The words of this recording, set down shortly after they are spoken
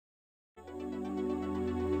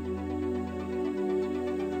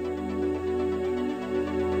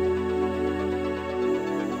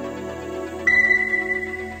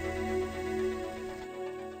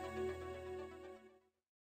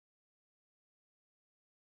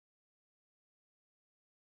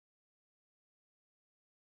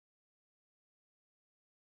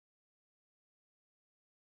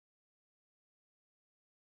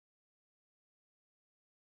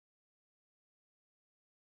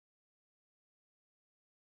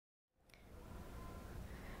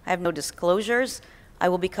I have no disclosures. I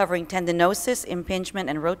will be covering tendinosis, impingement,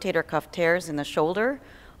 and rotator cuff tears in the shoulder,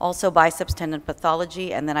 also biceps tendon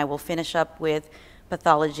pathology, and then I will finish up with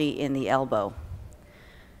pathology in the elbow.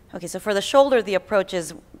 Okay, so for the shoulder, the approach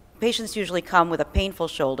is patients usually come with a painful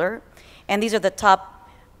shoulder, and these are the top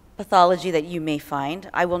pathology that you may find.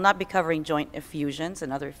 I will not be covering joint effusions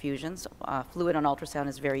and other effusions. Fluid on ultrasound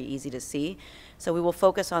is very easy to see, so we will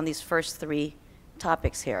focus on these first three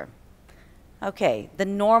topics here. Okay, the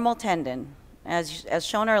normal tendon. As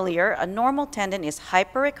shown earlier, a normal tendon is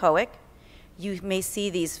hyperechoic. You may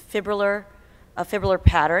see these fibrillar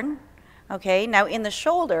pattern. Okay, now in the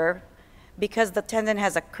shoulder, because the tendon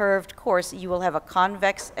has a curved course, you will have a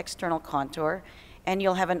convex external contour, and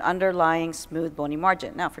you'll have an underlying smooth bony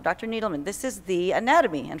margin. Now, for Dr. Needleman, this is the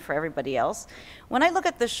anatomy, and for everybody else, when I look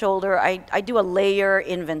at the shoulder, I do a layer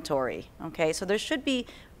inventory. Okay, so there should be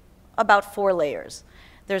about 4 layers.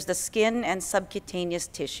 There's the skin and subcutaneous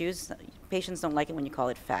tissues. Patients don't like it when you call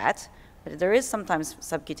it fat, but there is sometimes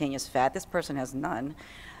subcutaneous fat. This person has none.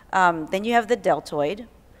 Then you have the deltoid.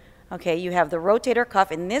 Okay, you have the rotator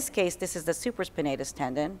cuff. In this case, this is the supraspinatus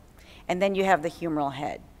tendon. And then you have the humeral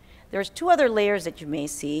head. There's 2 other layers that you may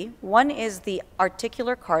see. One is the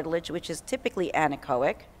articular cartilage, which is typically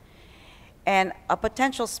anechoic, and a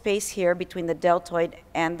potential space here between the deltoid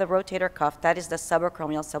and the rotator cuff, that is the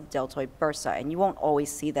subacromial subdeltoid bursa, and you won't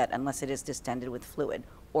always see that unless it is distended with fluid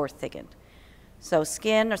or thickened. So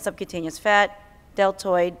skin or subcutaneous fat,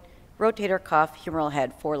 deltoid, rotator cuff, humeral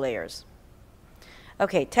head, 4 layers.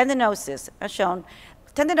 Okay, tendinosis, as shown.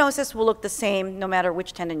 Tendinosis will look the same no matter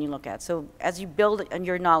which tendon you look at. So as you build on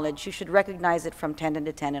your knowledge, you should recognize it from tendon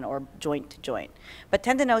to tendon or joint to joint. But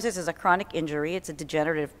tendinosis is a chronic injury. It's a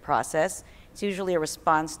degenerative process. It's usually a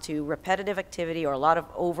response to repetitive activity or a lot of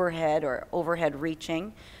overhead or overhead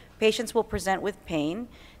reaching. Patients will present with pain,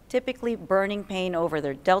 typically burning pain over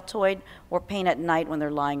their deltoid or pain at night when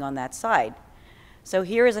they're lying on that side. So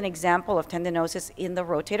here is an example of tendinosis in the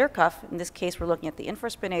rotator cuff. In this case, we're looking at the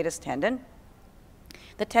infraspinatus tendon.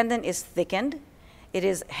 The tendon is thickened. It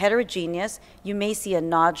is heterogeneous. You may see a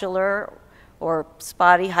nodular or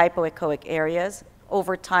spotty hypoechoic areas.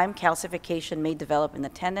 Over time, calcification may develop in the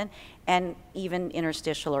tendon and even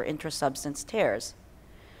interstitial or intrasubstance tears.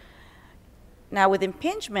 Now with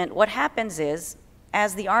impingement, what happens is,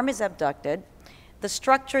 as the arm is abducted, the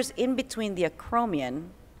structures in between the acromion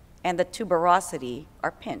and the tuberosity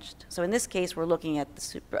are pinched. So in this case, we're looking at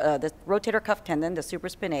the rotator cuff tendon, the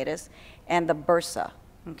supraspinatus, and the bursa,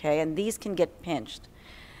 okay? And these can get pinched.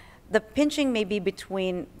 The pinching may be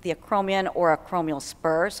between the acromion or acromial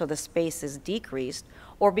spur, so the space is decreased,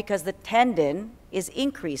 or because the tendon is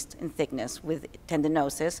increased in thickness with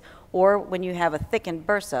tendinosis, or when you have a thickened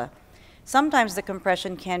bursa. Sometimes the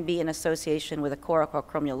compression can be in association with a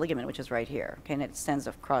coracoacromial ligament, which is right here, okay? And it extends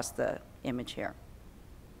across the image here.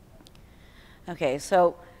 Okay,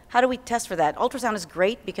 so how do we test for that? Ultrasound is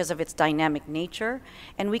great because of its dynamic nature,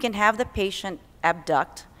 and we can have the patient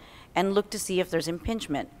abduct and look to see if there's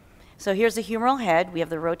impingement. So here's the humeral head. We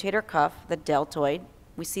have the rotator cuff, the deltoid.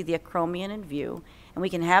 We see the acromion in view, and we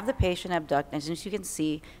can have the patient abduct, and as you can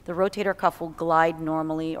see, the rotator cuff will glide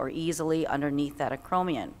normally or easily underneath that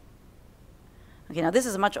acromion. Okay, now this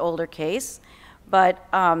is a much older case, but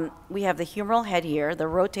we have the humeral head here. The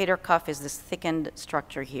rotator cuff is this thickened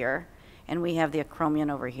structure here, and we have the acromion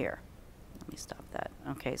over here. Let me stop that.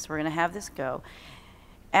 Okay, so we're going to have this go.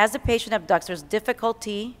 As the patient abducts, there's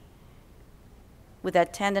difficulty with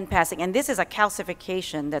that tendon passing, and this is a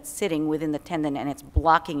calcification that's sitting within the tendon, and it's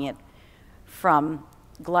blocking it from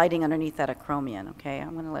gliding underneath that acromion. Okay,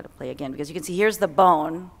 I'm going to let it play again because you can see here's the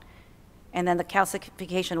bone, and then the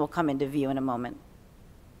calcification will come into view in a moment.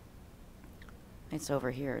 It's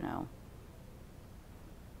over here now.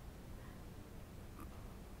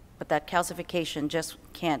 But that calcification just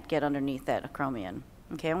can't get underneath that acromion.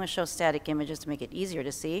 Okay, I'm going to show static images to make it easier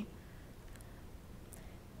to see.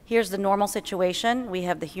 Here's the normal situation. We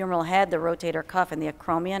have the humeral head, the rotator cuff, and the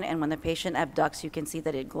acromion, and when the patient abducts, you can see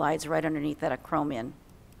that it glides right underneath that acromion.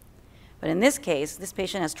 But in this case, this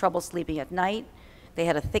patient has trouble sleeping at night. They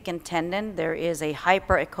had a thickened tendon. There is a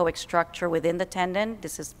hyperechoic structure within the tendon.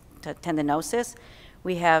 This is tendinosis.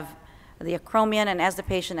 We have the acromion, and as the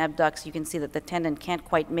patient abducts, you can see that the tendon can't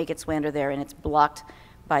quite make its way under there, and it's blocked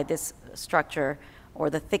by this structure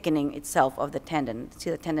or the thickening itself of the tendon.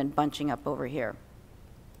 See the tendon bunching up over here.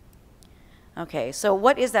 Okay, so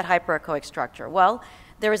what is that hyperechoic structure? Well,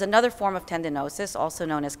 there is another form of tendinosis, also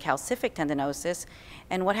known as calcific tendinosis,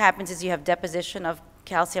 and what happens is you have deposition of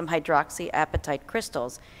calcium hydroxyapatite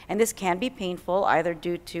crystals. And this can be painful, either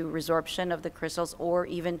due to resorption of the crystals or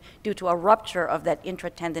even due to a rupture of that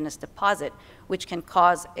intratendinous deposit, which can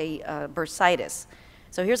cause a bursitis.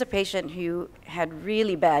 So here's a patient who had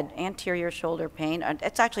really bad anterior shoulder pain.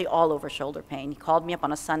 It's actually all over shoulder pain. He called me up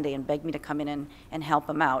on a Sunday and begged me to come in and help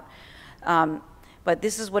him out. But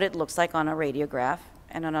this is what it looks like on a radiograph.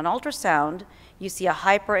 And on an ultrasound, you see a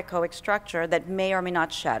hyperechoic structure that may or may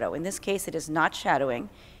not shadow. In this case, it is not shadowing.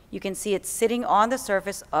 You can see it sitting on the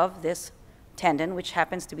surface of this tendon, which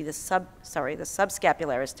happens to be the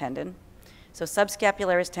subscapularis tendon. So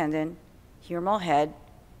subscapularis tendon, humeral head,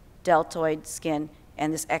 deltoid skin,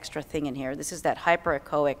 and this extra thing in here. This is that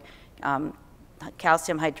hyperechoic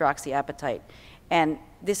calcium hydroxyapatite. And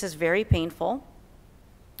this is very painful.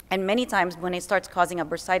 And many times when it starts causing a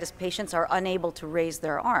bursitis, patients are unable to raise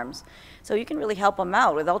their arms. So you can really help them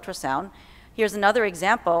out with ultrasound. Here's another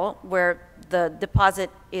example where the deposit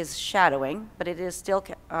is shadowing, but it is still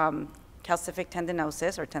calcific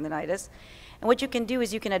tendinosis or tendinitis. And what you can do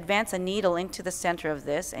is you can advance a needle into the center of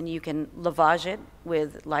this, and you can lavage it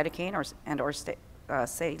with lidocaine or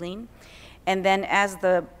saline. And then as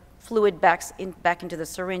the fluid back into the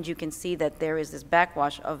syringe, you can see that there is this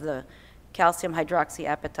backwash of the calcium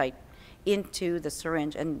hydroxyapatite into the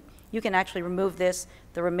syringe. And you can actually remove this.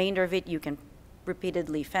 The remainder of it you can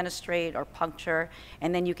repeatedly fenestrate or puncture,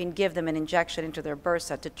 and then you can give them an injection into their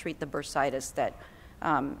bursa to treat the bursitis that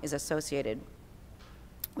is associated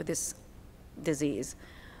with this disease.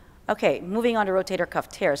 Okay, moving on to rotator cuff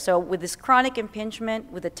tear. So with this chronic impingement,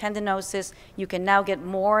 with the tendinosis, you can now get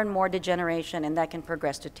more and more degeneration, and that can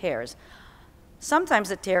progress to tears. Sometimes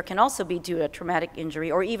the tear can also be due to a traumatic injury,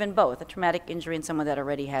 or even both, a traumatic injury in someone that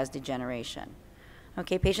already has degeneration.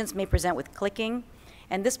 Okay, patients may present with clicking,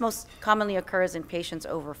 and this most commonly occurs in patients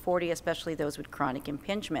over 40, especially those with chronic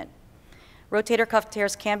impingement. Rotator cuff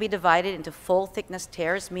tears can be divided into full thickness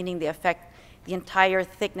tears, meaning they affect the entire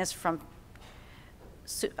thickness from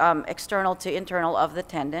external to internal of the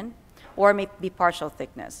tendon, or may be partial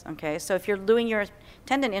thickness, okay? So if you're doing your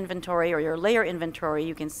tendon inventory or your layer inventory,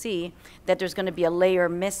 you can see that there's going to be a layer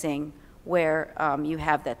missing where you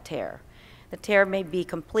have that tear. The tear may be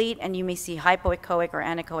complete, and you may see hypoechoic or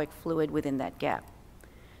anechoic fluid within that gap.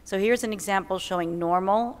 So here's an example showing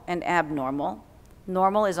normal and abnormal.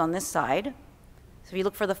 Normal is on this side. So if you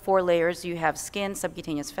look for the 4 layers, you have skin,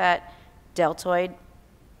 subcutaneous fat, deltoid,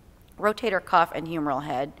 rotator cuff, and humeral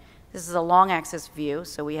head. This is a long axis view,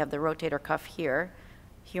 so we have the rotator cuff here,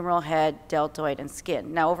 humeral head, deltoid, and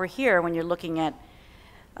skin. Now over here, when you're looking at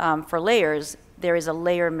for layers, there is a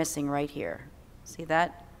layer missing right here. See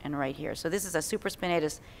that? And right here. So this is a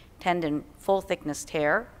supraspinatus tendon full thickness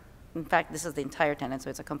tear. In fact, this is the entire tendon, so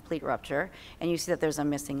it's a complete rupture. And you see that there's a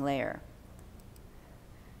missing layer.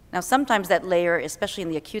 Now sometimes that layer, especially in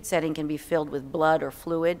the acute setting, can be filled with blood or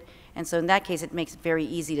fluid. And so in that case, it makes it very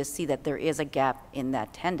easy to see that there is a gap in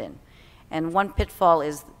that tendon. And one pitfall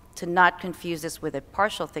is to not confuse this with a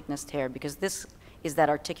partial thickness tear, because this is that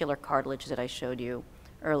articular cartilage that I showed you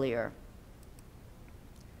earlier.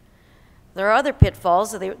 There are other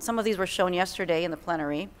pitfalls. Some of these were shown yesterday in the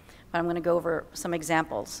plenary, but I'm going to go over some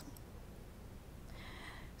examples.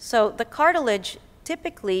 So the cartilage,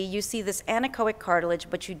 typically you see this anechoic cartilage,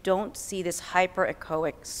 but you don't see this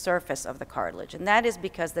hyperechoic surface of the cartilage. And that is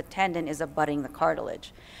because the tendon is abutting the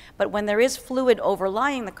cartilage. But when there is fluid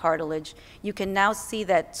overlying the cartilage, you can now see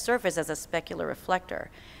that surface as a specular reflector.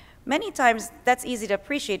 Many times that's easy to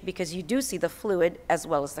appreciate because you do see the fluid as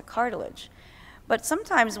well as the cartilage. But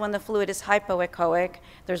sometimes when the fluid is hypoechoic,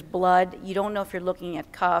 there's blood, you don't know if you're looking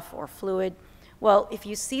at cuff or fluid. Well, if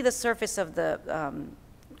you see the surface of the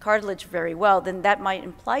cartilage very well, then that might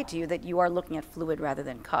imply to you that you are looking at fluid rather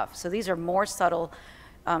than cuff. So these are more subtle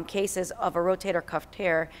cases of a rotator cuff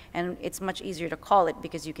tear, and it's much easier to call it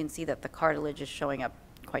because you can see that the cartilage is showing up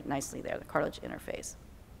quite nicely there, the cartilage interface.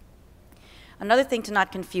 Another thing to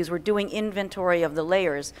not confuse, we're doing inventory of the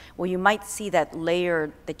layers. Well, you might see that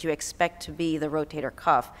layer that you expect to be the rotator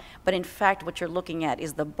cuff, but in fact what you're looking at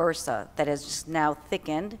is the bursa that has just now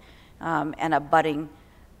thickened and abutting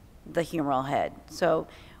the humeral head. So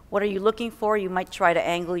what are you looking for? You might try to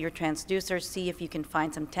angle your transducer, see if you can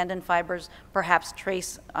find some tendon fibers, perhaps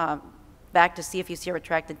trace back to see if you see a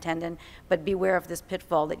retracted tendon, but beware of this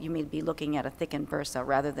pitfall that you may be looking at a thickened bursa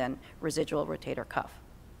rather than residual rotator cuff.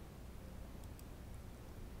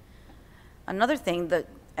 Another thing, that,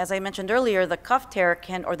 as I mentioned earlier, the cuff tear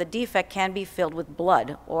or the defect can be filled with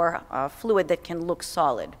blood or fluid that can look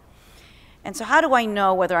solid. And so how do I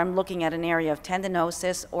know whether I'm looking at an area of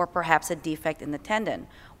tendinosis or perhaps a defect in the tendon?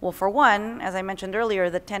 Well, for one, as I mentioned earlier,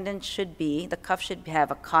 the cuff should have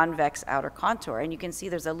a convex outer contour. And you can see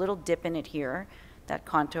there's a little dip in it here, that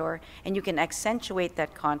contour. And you can accentuate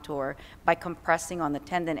that contour by compressing on the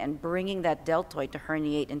tendon and bringing that deltoid to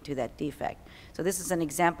herniate into that defect. So this is an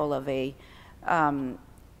example of a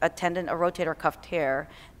rotator cuff tear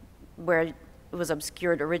where it was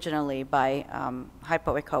obscured originally by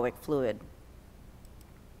hypoechoic fluid.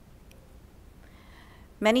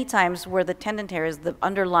 Many times where the tendon tear is, the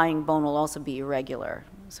underlying bone will also be irregular.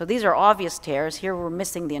 So these are obvious tears. Here we're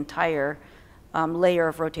missing the entire layer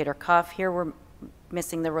of rotator cuff. Here we're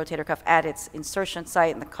missing the rotator cuff at its insertion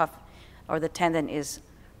site, and the cuff or the tendon is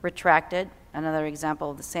retracted. Another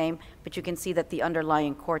example of the same, but you can see that the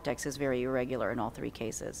underlying cortex is very irregular in all three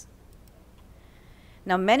cases.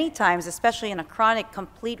 Now, many times, especially in a chronic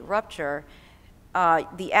complete rupture,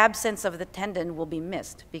 the absence of the tendon will be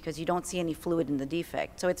missed because you don't see any fluid in the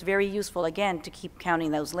defect. So it's very useful, again, to keep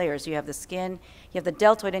counting those layers. You have the skin, you have the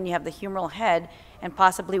deltoid, and you have the humeral head, and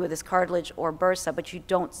possibly with this cartilage or bursa, but you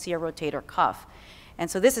don't see a rotator cuff.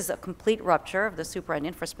 And so this is a complete rupture of the supra and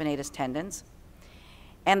infraspinatus tendons.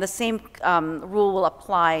 And the same rule will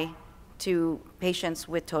apply to patients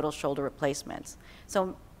with total shoulder replacements.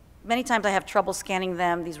 So many times I have trouble scanning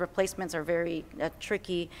them. These replacements are very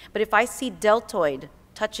tricky. But if I see deltoid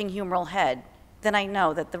touching humeral head, then I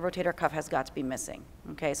know that the rotator cuff has got to be missing.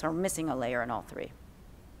 Okay, so we're missing a layer in all three.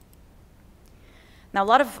 Now, a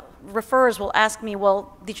lot of referrers will ask me,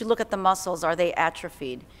 well, did you look at the muscles? Are they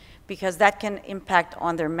atrophied? Because that can impact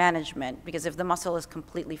on their management. Because if the muscle is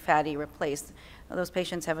completely fatty replaced, those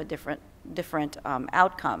patients have a different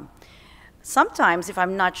outcome. Sometimes, if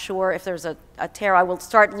I'm not sure if there's a tear, I will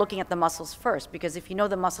start looking at the muscles first, because if you know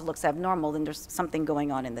the muscle looks abnormal, then there's something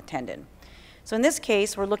going on in the tendon. So in this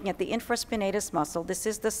case, we're looking at the infraspinatus muscle. This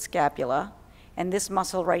is the scapula, and this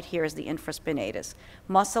muscle right here is the infraspinatus.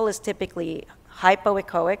 Muscle is typically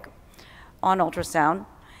hypoechoic on ultrasound,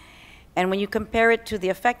 and when you compare it to the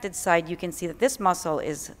affected side, you can see that this muscle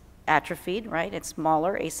is atrophied, right? It's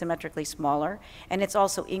smaller, asymmetrically smaller, and it's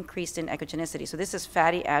also increased in echogenicity. So this is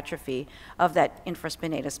fatty atrophy of that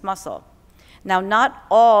infraspinatus muscle. Now, not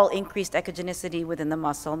all increased echogenicity within the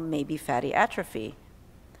muscle may be fatty atrophy.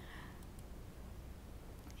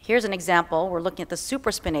 Here's an example. We're looking at the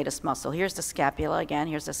supraspinatus muscle. Here's the scapula again.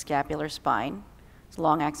 Here's the scapular spine. It's a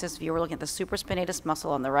long axis view. We're looking at the supraspinatus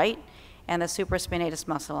muscle on the right and the supraspinatus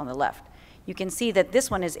muscle on the left. You can see that this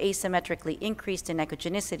one is asymmetrically increased in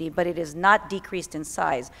echogenicity, but it is not decreased in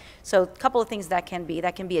size. So a couple of things that can be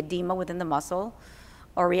edema within the muscle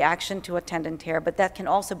or reaction to a tendon tear, but that can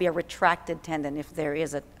also be a retracted tendon if there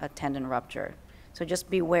is a tendon rupture. So just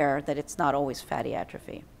beware that it's not always fatty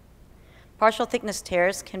atrophy. Partial thickness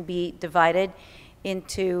tears can be divided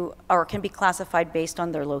into, or can be classified based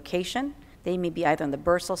on their location. They may be either on the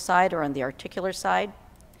bursal side or on the articular side.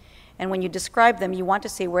 And when you describe them, you want to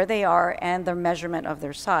say where they are and the measurement of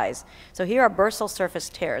their size. So here are bursal surface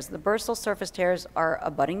tears. The bursal surface tears are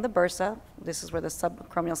abutting the bursa. This is where the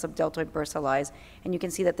subacromial subdeltoid bursa lies. And you can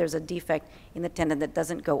see that there's a defect in the tendon that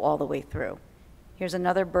doesn't go all the way through. Here's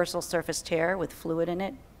another bursal surface tear with fluid in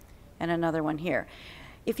it, and another one here.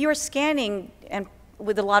 If you're scanning and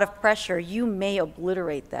with a lot of pressure, you may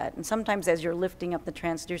obliterate that. And sometimes as you're lifting up the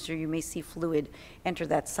transducer, you may see fluid enter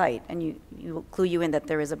that site, and you will clue you in that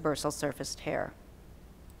there is a bursal surface tear.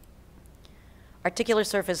 Articular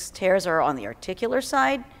surface tears are on the articular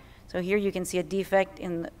side. So here you can see a defect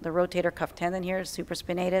in the rotator cuff tendon here,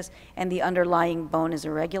 supraspinatus, and the underlying bone is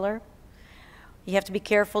irregular. You have to be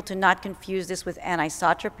careful to not confuse this with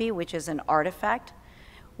anisotropy, which is an artifact.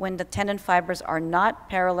 When the tendon fibers are not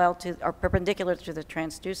parallel to or perpendicular to the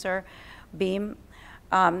transducer beam,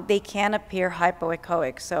 they can appear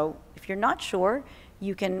hypoechoic. So if you're not sure,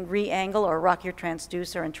 you can re-angle or rock your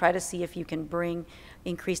transducer and try to see if you can bring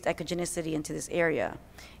increased echogenicity into this area.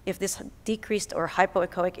 If this decreased or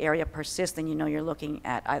hypoechoic area persists, then you know you're looking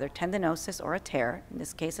at either tendinosis or a tear, in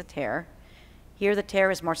this case a tear. Here the tear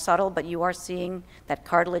is more subtle, but you are seeing that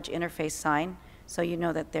cartilage interface sign. So you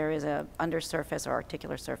know that there is an undersurface or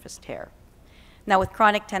articular surface tear. Now with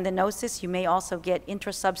chronic tendinosis, you may also get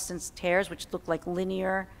intrasubstance tears, which look like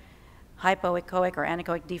linear hypoechoic or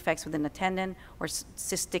anechoic defects within the tendon, or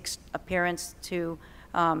cystic appearance to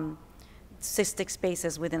cystic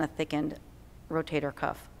spaces within a thickened rotator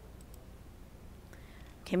cuff.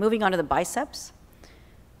 Okay, moving on to the biceps.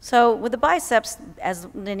 So with the biceps, as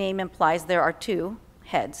the name implies, there are two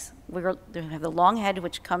heads. We have the long head,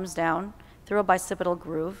 which comes down through a bicipital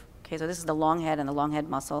groove. Okay, so this is the long head and the long head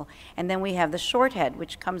muscle. And then we have the short head,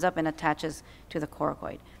 which comes up and attaches to the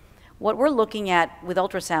coracoid. What we're looking at with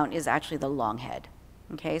ultrasound is actually the long head.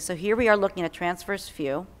 Okay, so here we are looking at a transverse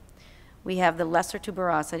view. We have the lesser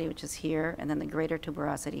tuberosity, which is here, and then the greater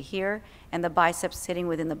tuberosity here, and the biceps sitting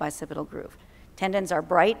within the bicipital groove. Tendons are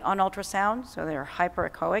bright on ultrasound, so they're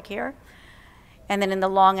hyperechoic here. And then in the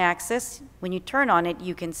long axis, when you turn on it,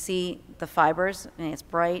 you can see the fibers, and it's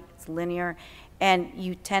bright, it's linear, and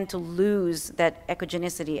you tend to lose that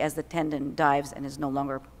echogenicity as the tendon dives and is no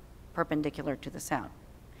longer perpendicular to the sound.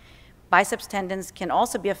 Biceps tendons can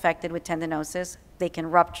also be affected with tendinosis. They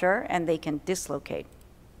can rupture and they can dislocate.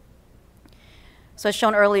 So as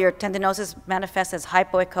shown earlier, tendinosis manifests as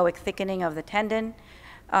hypoechoic thickening of the tendon.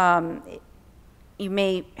 You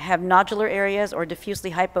may have nodular areas or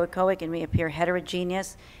diffusely hypoechoic and may appear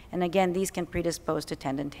heterogeneous. And again, these can predispose to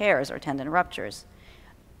tendon tears or tendon ruptures.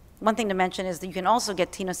 One thing to mention is that you can also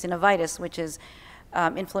get tenosynovitis, which is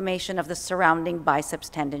inflammation of the surrounding biceps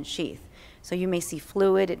tendon sheath. So you may see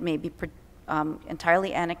fluid. It may be entirely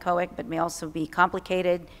anechoic, but may also be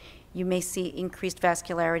complicated. You may see increased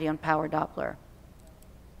vascularity on power Doppler.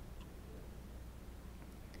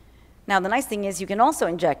 Now, the nice thing is you can also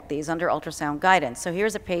inject these under ultrasound guidance. So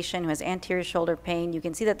here's a patient who has anterior shoulder pain. You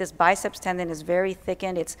can see that this biceps tendon is very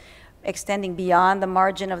thickened. It's extending beyond the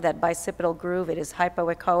margin of that bicipital groove. It is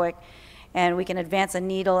hypoechoic. And we can advance a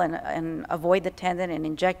needle and avoid the tendon and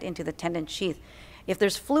inject into the tendon sheath. If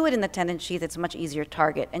there's fluid in the tendon sheath, it's a much easier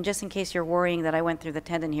target. And just in case you're worrying that I went through the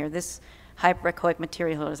tendon here, this hyperechoic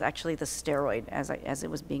material is actually the steroid as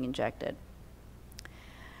it was being injected.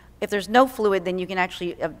 If there's no fluid, then you can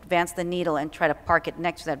actually advance the needle and try to park it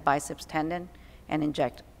next to that biceps tendon and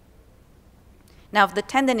inject. Now, if the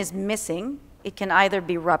tendon is missing, it can either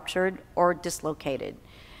be ruptured or dislocated.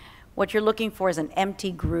 What you're looking for is an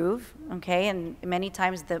empty groove, okay? And many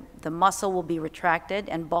times the muscle will be retracted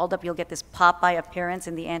and balled up. You'll get this Popeye appearance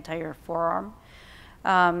in the anterior forearm.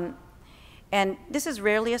 And this is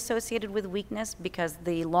rarely associated with weakness because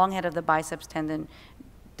the long head of the biceps tendon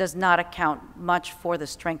does not account much for the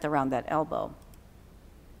strength around that elbow.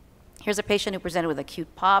 Here's a patient who presented with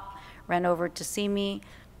acute pop, ran over to see me.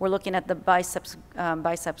 We're looking at the biceps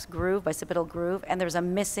groove, bicipital groove, and there's a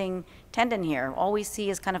missing tendon here. All we see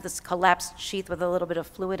is kind of this collapsed sheath with a little bit of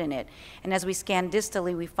fluid in it. And as we scan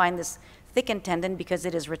distally, we find this thickened tendon because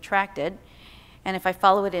it is retracted. And if I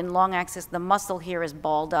follow it in long axis, the muscle here is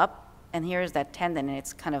balled up, and here's that tendon, and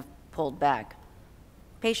it's kind of pulled back.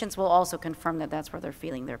 Patients will also confirm that that's where they're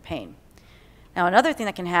feeling their pain. Now, another thing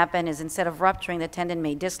that can happen is instead of rupturing, the tendon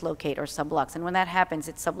may dislocate or sublux. And when that happens,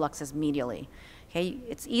 it subluxes medially. Okay?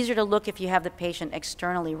 It's easier to look if you have the patient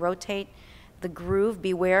externally rotate. The groove,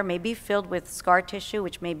 beware, may be filled with scar tissue,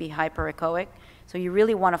 which may be hyperechoic. So you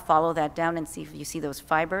really want to follow that down and see if you see those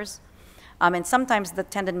fibers. And sometimes the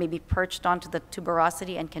tendon may be perched onto the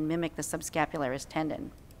tuberosity and can mimic the subscapularis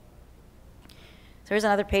tendon. So here's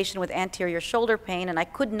another patient with anterior shoulder pain, and I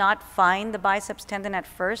could not find the biceps tendon at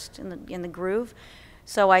first in the groove.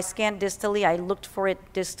 So I scanned distally. I looked for it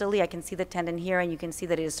distally. I can see the tendon here, and you can see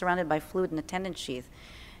that it is surrounded by fluid in the tendon sheath.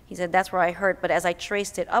 He said, that's where I hurt, but as I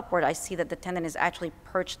traced it upward, I see that the tendon is actually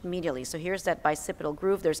perched medially. So here's that bicipital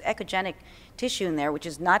groove. There's echogenic tissue in there, which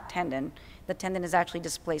is not tendon. The tendon is actually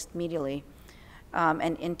displaced medially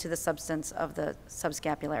and into the substance of the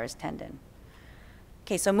subscapularis tendon.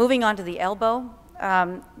 Okay, so moving on to the elbow.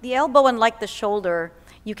 The elbow, unlike the shoulder,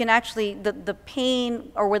 you can actually, the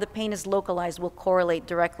pain or where the pain is localized will correlate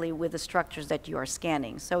directly with the structures that you are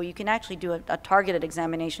scanning. So you can actually do a targeted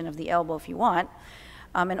examination of the elbow if you want,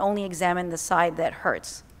 and only examine the side that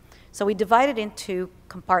hurts. So we divide it into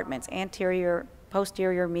compartments: anterior,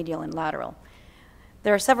 posterior, medial, and lateral.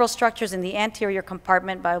 There are several structures in the anterior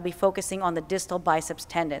compartment, but I'll be focusing on the distal biceps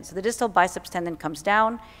tendon. So the distal biceps tendon comes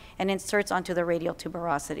down and inserts onto the radial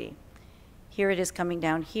tuberosity. Here it is coming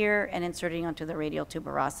down here and inserting onto the radial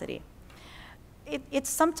tuberosity. It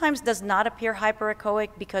sometimes does not appear hyperechoic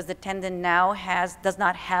because the tendon now does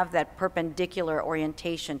not have that perpendicular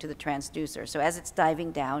orientation to the transducer. So as it's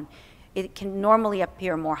diving down, it can normally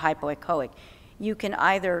appear more hypoechoic. You can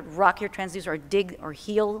either rock your transducer or dig or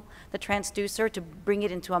heel the transducer to bring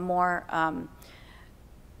it into a more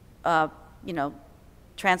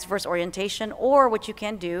transverse orientation, or what you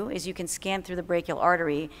can do is you can scan through the brachial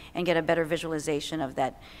artery and get a better visualization of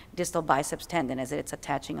that distal biceps tendon as it's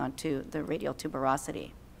attaching onto the radial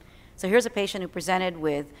tuberosity. So here's a patient who presented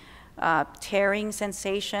with tearing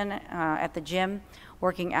sensation at the gym,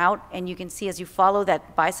 working out, and you can see as you follow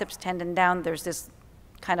that biceps tendon down, there's this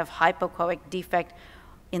kind of hypoechoic defect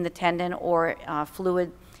in the tendon or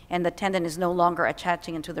fluid, and the tendon is no longer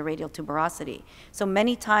attaching into the radial tuberosity. So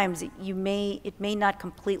many times it may not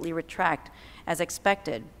completely retract as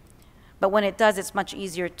expected. But when it does, it's much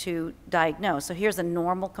easier to diagnose. So here's a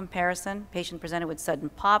normal comparison. Patient presented with sudden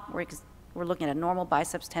pop. We're looking at a normal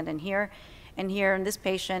biceps tendon here. And here in this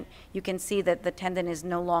patient, you can see that the tendon is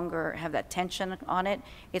no longer have that tension on it.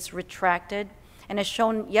 It's retracted. And as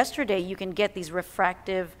shown yesterday, you can get these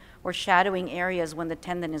refractive or shadowing areas when the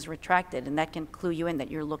tendon is retracted, and that can clue you in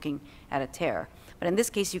that you're looking at a tear. But in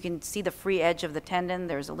this case, you can see the free edge of the tendon.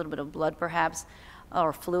 There's a little bit of blood perhaps,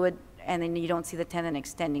 or fluid, and then you don't see the tendon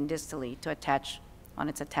extending distally to attach on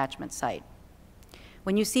its attachment site.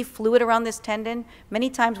 When you see fluid around this tendon, many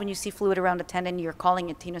times when you see fluid around a tendon, you're calling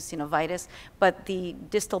it tenosynovitis, but the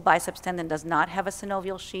distal biceps tendon does not have a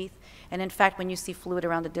synovial sheath. And in fact, when you see fluid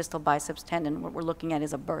around the distal biceps tendon, what we're looking at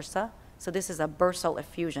is a bursa. So this is a bursal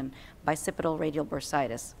effusion, bicipital radial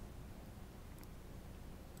bursitis.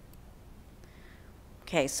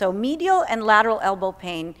 Okay, so medial and lateral elbow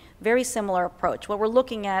pain, very similar approach. What we're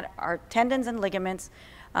looking at are tendons and ligaments,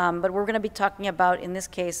 but we're going to be talking about, in this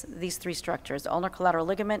case, these three structures: the ulnar collateral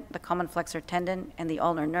ligament, the common flexor tendon, and the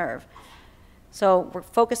ulnar nerve. So we're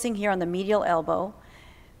focusing here on the medial elbow.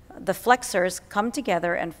 The flexors come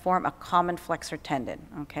together and form a common flexor tendon,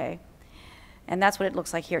 okay? And that's what it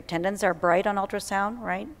looks like here. Tendons are bright on ultrasound,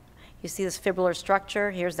 right? You see this fibrillar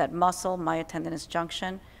structure. Here's that muscle, myotendinous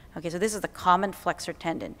junction. Okay, so this is the common flexor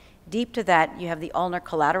tendon. Deep to that, you have the ulnar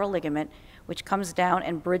collateral ligament, which comes down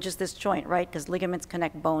and bridges this joint, right? Because ligaments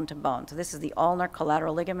connect bone to bone. So this is the ulnar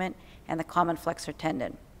collateral ligament and the common flexor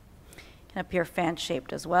tendon. It can appear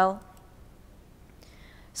fan-shaped as well.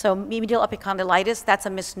 So medial epicondylitis, that's a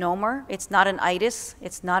misnomer. It's not an itis.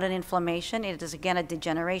 It's not an inflammation. It is, again, a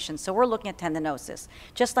degeneration. So we're looking at tendinosis,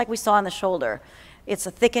 just like we saw in the shoulder. It's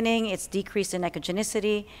a thickening. It's decreased in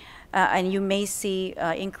echogenicity. And you may see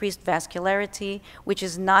increased vascularity, which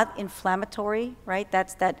is not inflammatory, right?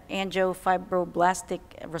 That's that angiofibroblastic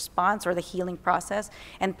response or the healing process.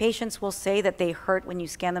 And patients will say that they hurt when you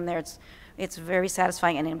scan them there. It's very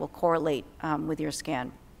satisfying, and it will correlate with your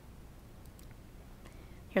scan.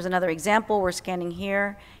 Here's another example. We're scanning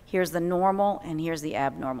here. Here's the normal, and here's the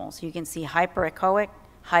abnormal. So you can see hyperechoic,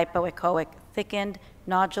 hypoechoic, thickened,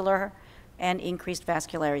 nodular, and increased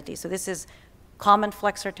vascularity. So this is common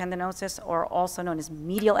flexor tendinosis, or also known as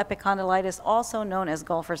medial epicondylitis, also known as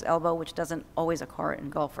golfer's elbow, which doesn't always occur in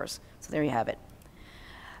golfers. So there you have it.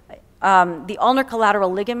 The ulnar collateral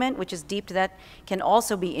ligament, which is deep to that, can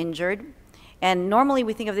also be injured. And normally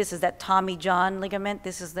we think of this as that Tommy John ligament.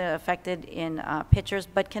 This is the affected in pitchers,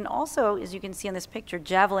 but can also, as you can see in this picture,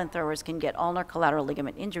 javelin throwers can get ulnar collateral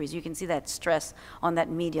ligament injuries. You can see that stress on that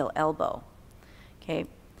medial elbow. Okay.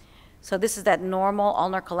 So this is that normal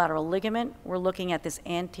ulnar collateral ligament. We're looking at this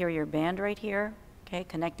anterior band right here, okay,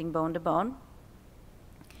 connecting bone to bone.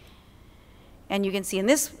 And you can see in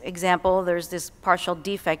this example, there's this partial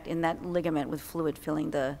defect in that ligament with fluid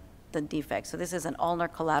filling the defect. So this is an ulnar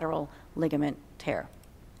collateral ligament tear.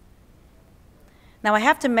 Now I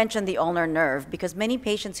have to mention the ulnar nerve because many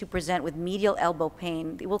patients who present with medial elbow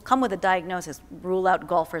pain, they will come with a diagnosis, rule out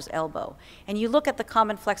golfer's elbow. And you look at the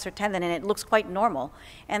common flexor tendon and it looks quite normal.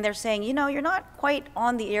 And they're saying, you know, you're not quite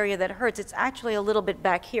on the area that hurts. It's actually a little bit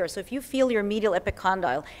back here. So if you feel your medial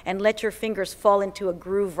epicondyle and let your fingers fall into a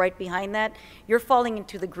groove right behind that, you're falling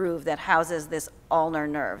into the groove that houses this ulnar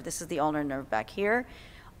nerve. This is the ulnar nerve back here.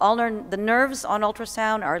 The nerves on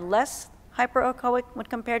ultrasound are less hyperechoic when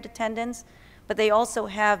compared to tendons, but they also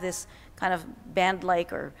have this kind of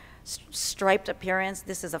band-like or striped appearance.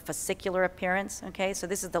 This is a fascicular appearance, okay? So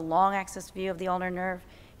this is the long axis view of the ulnar nerve.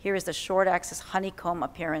 Here is the short axis honeycomb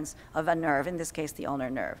appearance of a nerve, in this case the ulnar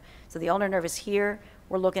nerve. So the ulnar nerve is here.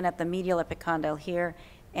 We're looking at the medial epicondyle here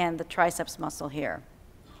and the triceps muscle here.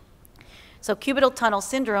 So cubital tunnel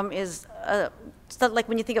syndrome is like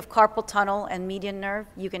when you think of carpal tunnel and median nerve,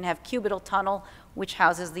 you can have cubital tunnel, which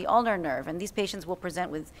houses the ulnar nerve. And these patients will present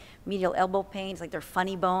with medial elbow pain. It's like their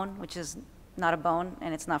funny bone, which is not a bone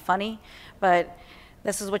and it's not funny. But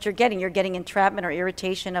this is what you're getting. You're getting entrapment or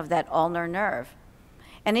irritation of that ulnar nerve.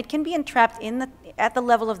 And it can be entrapped at the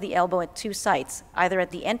level of the elbow at two sites, either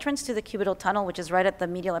at the entrance to the cubital tunnel, which is right at the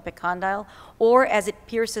medial epicondyle, or as it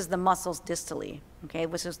pierces the muscles distally, okay,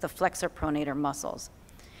 which is the flexor pronator muscles.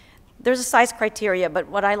 There's a size criteria, but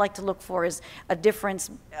what I like to look for is a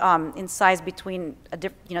difference in size between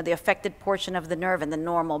the affected portion of the nerve and the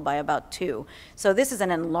normal by about 2. So this is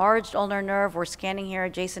an enlarged ulnar nerve. We're scanning here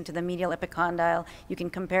adjacent to the medial epicondyle. You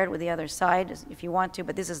can compare it with the other side if you want to,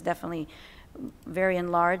 but this is definitely very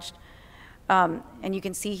enlarged. And you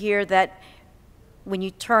can see here that when you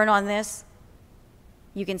turn on this,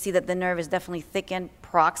 you can see that the nerve is definitely thickened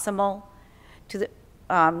proximal to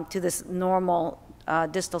this normal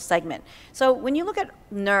distal segment. So when you look at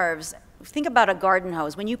nerves, think about a garden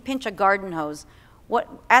hose. When you pinch a garden hose,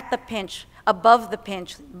 at the pinch, above the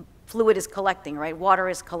pinch, fluid is collecting, right? Water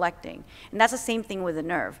is collecting. And that's the same thing with a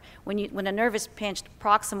nerve. When a nerve is pinched,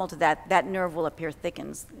 proximal to that nerve will appear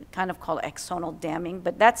thickened, kind of called axonal damming,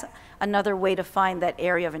 but that's another way to find that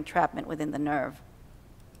area of entrapment within the nerve.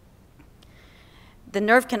 The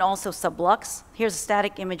nerve can also sublux. Here's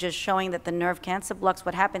static images showing that the nerve can sublux.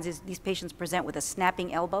 What happens is these patients present with a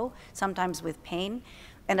snapping elbow, sometimes with pain,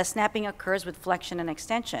 and a snapping occurs with flexion and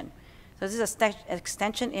extension. So this is an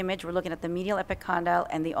extension image. We're looking at the medial epicondyle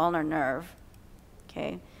and the ulnar nerve.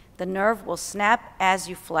 Okay. The nerve will snap as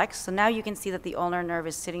you flex. So now you can see that the ulnar nerve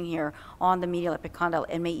is sitting here on the medial epicondyle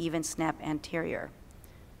and may even snap anterior.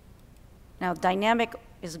 Now, dynamic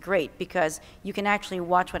is great because you can actually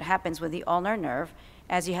watch what happens with the ulnar nerve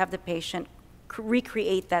as you have the patient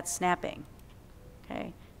recreate that snapping.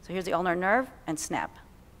 Okay. So here's the ulnar nerve and snap.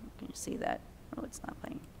 Can you see that? Oh, it's not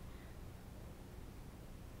playing.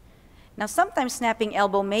 Now, sometimes snapping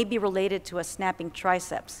elbow may be related to a snapping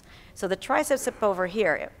triceps. So the triceps up over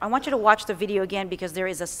here, I want you to watch the video again because there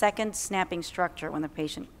is a second snapping structure when the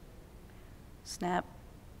patient snap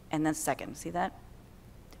and then second. See that?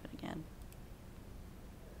 Do it again.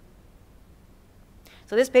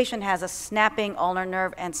 So this patient has a snapping ulnar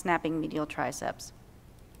nerve and snapping medial triceps.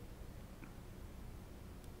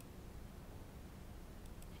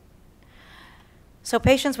 So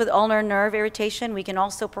patients with ulnar nerve irritation, we can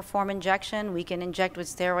also perform injection. We can inject with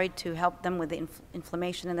steroid to help them with the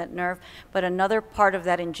inflammation in that nerve. But another part of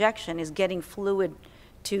that injection is getting fluid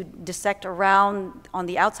to dissect around on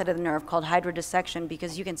the outside of the nerve called hydrodissection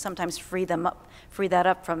because you can sometimes free that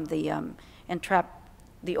up from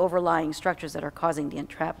the overlying structures that are causing the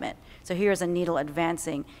entrapment. So here's a needle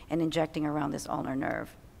advancing and injecting around this ulnar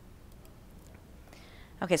nerve.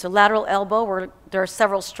 Okay, so lateral elbow, there are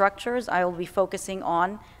several structures. I will be focusing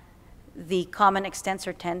on the common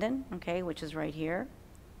extensor tendon, okay, which is right here.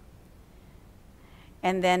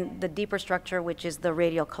 And then the deeper structure, which is the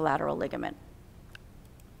radial collateral ligament.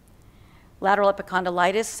 Lateral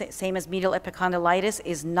epicondylitis, same as medial epicondylitis,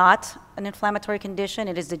 is not an inflammatory condition.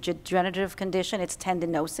 It is a degenerative condition. It's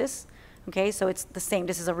tendinosis. Okay, so it's the same.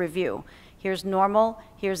 This is a review. Here's normal,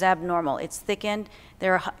 here's abnormal. It's thickened,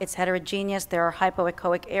 it's heterogeneous, there are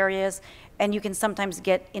hypoechoic areas, and you can sometimes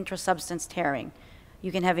get intrasubstance tearing.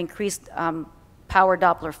 You can have increased power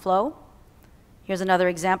Doppler flow. Here's another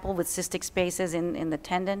example with cystic spaces in the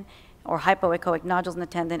tendon, or hypoechoic nodules in the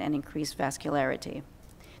tendon, and increased vascularity.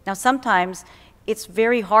 Now sometimes it's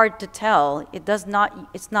very hard to tell. It's not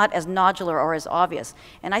as nodular or as obvious.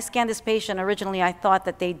 And I scanned this patient. Originally, I thought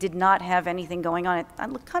that they did not have anything going on. It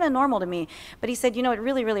looked kind of normal to me. But he said, you know, it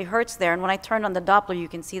really, really hurts there. And when I turned on the Doppler, you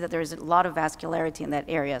can see that there's a lot of vascularity in that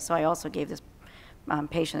area. So I also gave this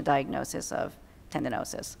patient a diagnosis of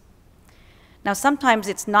tendinosis. Now, sometimes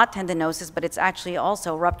it's not tendinosis, but it's actually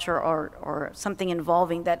also rupture or something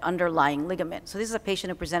involving that underlying ligament. So this is a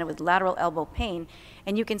patient who presented with lateral elbow pain,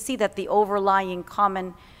 and you can see that the overlying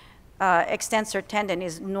common extensor tendon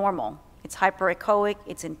is normal. It's hyperechoic,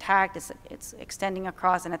 it's intact, it's extending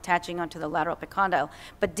across and attaching onto the lateral epicondyle.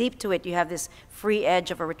 But deep to it, you have this free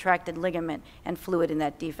edge of a retracted ligament and fluid in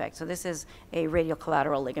that defect. So this is a radial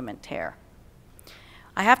collateral ligament tear.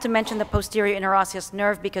 I have to mention the posterior interosseous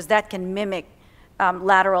nerve because that can mimic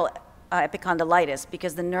lateral epicondylitis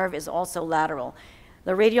because the nerve is also lateral.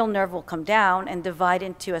 The radial nerve will come down and divide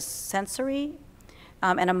into a sensory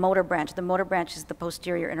and a motor branch. The motor branch is the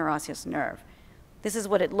posterior interosseous nerve. This is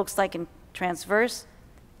what it looks like in transverse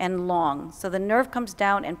and long. So the nerve comes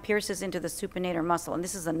down and pierces into the supinator muscle, and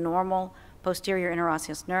this is a normal posterior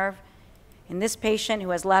interosseous nerve. In this patient who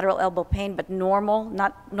has lateral elbow pain, but normal,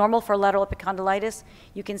 not normal for lateral epicondylitis,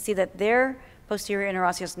 you can see that their posterior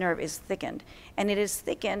interosseous nerve is thickened. And it is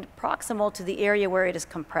thickened proximal to the area where it is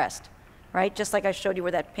compressed, right? Just like I showed you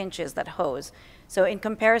where that pinch is, that hose. So in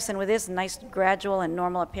comparison with this, nice gradual and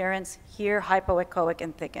normal appearance, here hypoechoic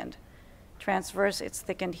and thickened. Transverse, it's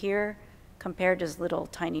thickened here compared to this little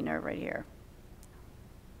tiny nerve right here.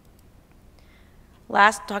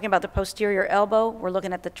 Last, talking about the posterior elbow, we're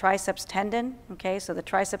looking at the triceps tendon. Okay, so the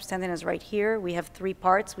triceps tendon is right here. We have three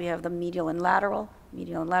parts. We have the medial and lateral,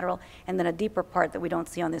 and then a deeper part that we don't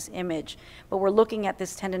see on this image. But we're looking at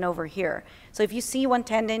this tendon over here. So if you see one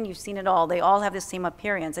tendon, you've seen it all. They all have the same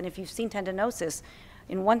appearance. And if you've seen tendinosis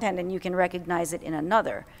in one tendon, you can recognize it in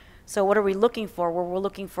another. So what are we looking for? Well, we're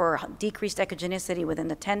looking for decreased echogenicity within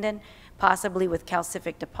the tendon, possibly with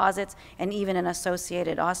calcific deposits, and even an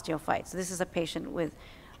associated osteophyte. So this is a patient with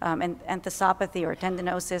enthesopathy or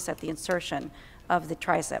tendinosis at the insertion of the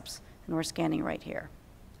triceps, and we're scanning right here.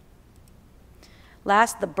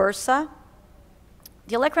 Last, the bursa.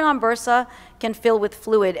 The olecranon bursa can fill with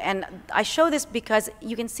fluid, and I show this because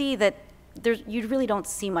you can see that you really don't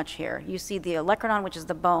see much here. You see the olecranon, which is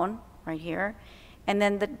the bone right here, and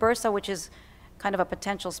then the bursa, which is kind of a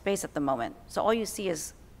potential space at the moment. So all you see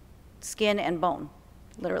is skin and bone,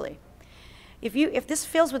 literally. If this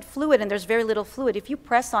fills with fluid and there's very little fluid, if you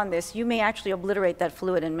press on this, you may actually obliterate that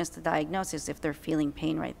fluid and miss the diagnosis if they're feeling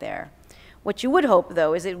pain right there. What you would hope,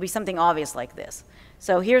 though, is it would be something obvious like this.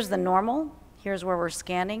 So here's the normal. Here's where we're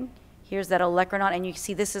scanning. Here's that olecranon, and you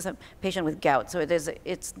see this is a patient with gout, so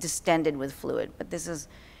it's distended with fluid, but this is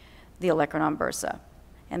the olecranon bursa.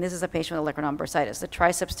 And this is a patient with olecranon bursitis. The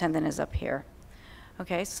triceps tendon is up here.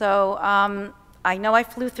 Okay, so I know I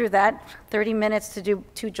flew through that. 30 minutes to do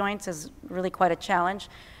 2 joints is really quite a challenge,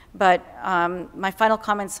 but my final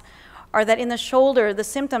comments are that in the shoulder, the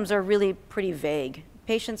symptoms are really pretty vague.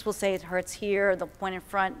 Patients will say it hurts here, they'll point in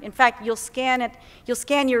front. In fact, you'll scan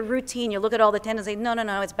your routine, you'll look at all the tendons and say,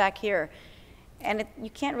 no, it's back here. And you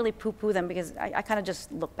can't really poo-poo them because I kind of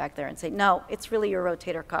just look back there and say, no, it's really your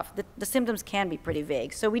rotator cuff. The symptoms can be pretty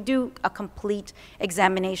vague. So we do a complete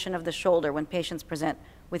examination of the shoulder when patients present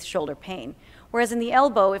with shoulder pain. Whereas in the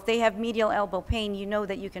elbow, if they have medial elbow pain, you know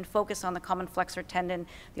that you can focus on the common flexor tendon,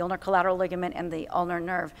 the ulnar collateral ligament, and the ulnar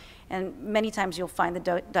nerve. And many times you'll find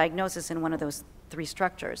the diagnosis in one of those 3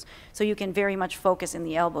 structures. So you can very much focus in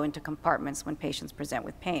the elbow into compartments when patients present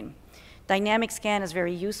with pain. Dynamic scan is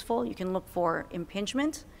very useful. You can look for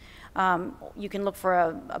impingement. You can look for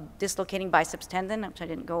a dislocating biceps tendon, which I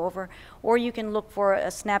didn't go over, or you can look for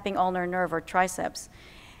a snapping ulnar nerve or triceps.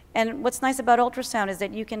 And what's nice about ultrasound is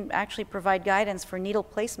that you can actually provide guidance for needle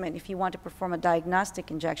placement if you want to perform a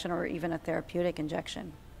diagnostic injection or even a therapeutic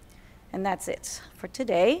injection. And that's it for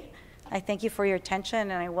today. I thank you for your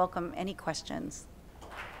attention, and I welcome any questions.